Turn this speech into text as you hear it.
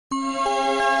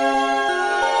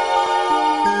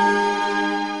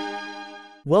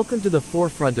Welcome to the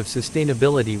forefront of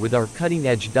sustainability with our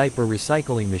cutting-edge diaper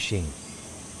recycling machine.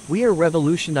 We are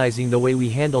revolutionizing the way we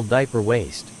handle diaper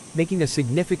waste, making a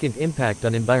significant impact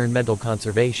on environmental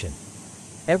conservation.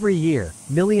 Every year,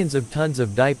 millions of tons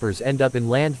of diapers end up in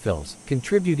landfills,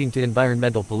 contributing to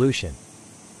environmental pollution.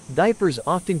 Diapers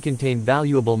often contain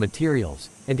valuable materials,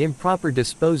 and improper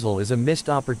disposal is a missed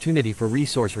opportunity for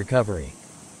resource recovery.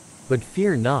 But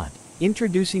fear not.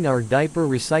 Introducing our Diaper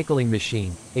Recycling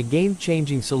Machine, a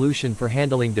game-changing solution for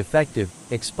handling defective,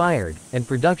 expired, and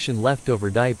production leftover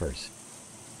diapers.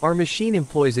 Our machine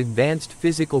employs advanced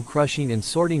physical crushing and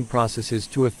sorting processes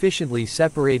to efficiently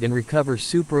separate and recover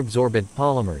superabsorbent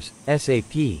polymers,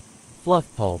 SAP, fluff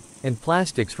pulp, and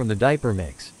plastics from the diaper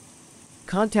mix.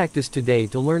 Contact us today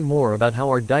to learn more about how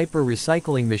our Diaper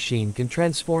Recycling Machine can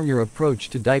transform your approach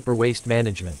to diaper waste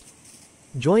management.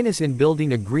 Join us in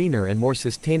building a greener and more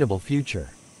sustainable future.